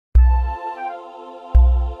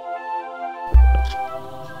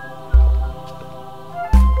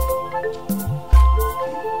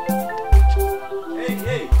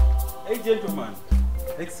gentleman.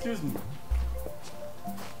 Excuse me.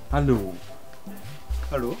 Hello.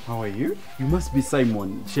 Hello. How are you? You must be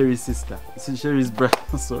Simon, Sherry's sister. Sherry's brother.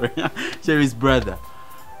 Sorry. Sherry's brother.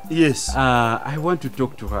 Yes. I want to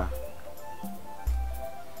talk to her.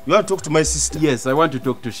 You want to talk to my sister? Yes, I want to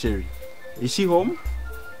talk to Sherry. Is she home?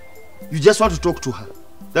 You just want to talk to her?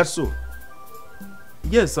 That's all?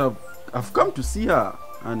 Yes, I've come to see her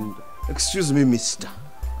and... Excuse me, mister.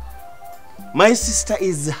 My sister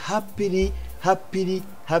is happily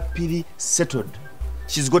settled.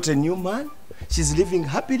 She's got a new man. She's living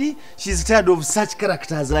happily. She's tired of such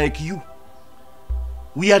characters like you.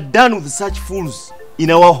 We are done with such fools in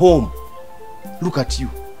our home. Look at you.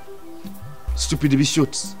 Stupid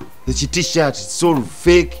shorts. The t-shirt, it's all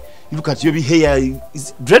fake. You look at your hair.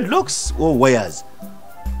 Is dreadlocks or wires?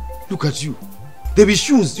 Look at you. There be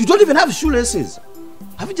shoes. You don't even have shoelaces.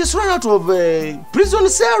 Have you just run out of a prison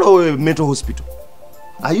cell or a mental hospital?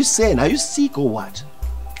 Are you sane? Are you sick or what?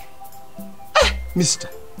 Mister,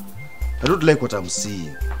 I don't like what I'm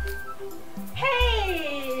seeing.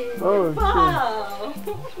 Hey! Oh, wow!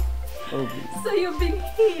 Okay. So you've been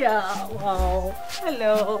here. Wow.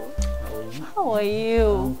 Hello. How are you?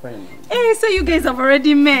 I'm fine. Hey, so you guys have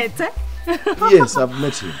already met, eh? Yes, I've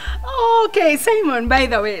met him. Okay, Simon, by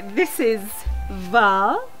the way, this is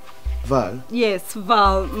Val. Val? Yes,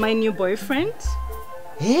 Val, my new boyfriend.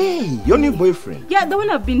 Hey, your new boyfriend? Yeah, the one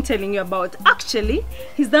I've been telling you about. Actually,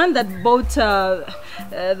 he's the one that bought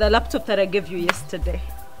the laptop that I gave you yesterday.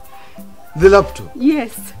 The laptop?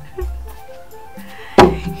 Yes.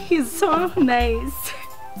 He's so nice.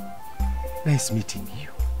 Nice meeting you.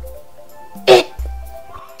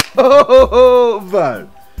 Oh, Val.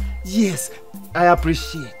 Yes, I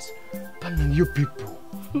appreciate. Pardon you people.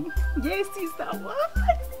 Yes, he's the one.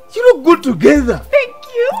 You look good together. Thank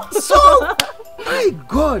you. So, my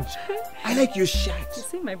God, I like your shirt. You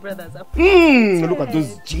see, my brothers are Look at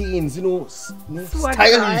those jeans, Swagger,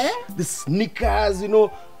 stylish. eh? The sneakers,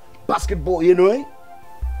 basketball,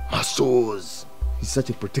 muscles. He's such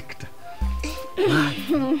a protector.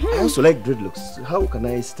 I also like dreadlocks. How can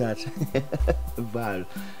I start? Val.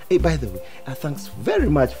 Hey, by the way, thanks very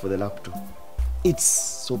much for the laptop. It's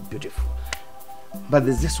so beautiful. But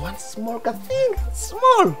there's this one small thing,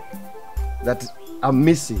 small, that I'm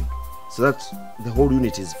missing, so that the whole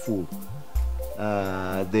unit is full.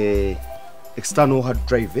 The external hard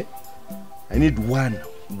drive, I need one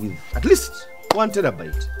with at least 1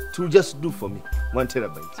 terabyte to just do for me. 1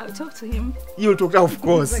 terabyte. I'll talk to him. You'll talk, of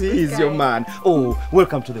course. He's a He good is your guy. man. Oh,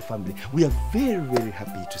 welcome to the family. We are very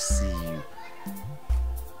happy to see you.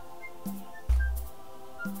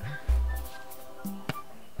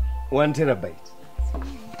 One terabyte.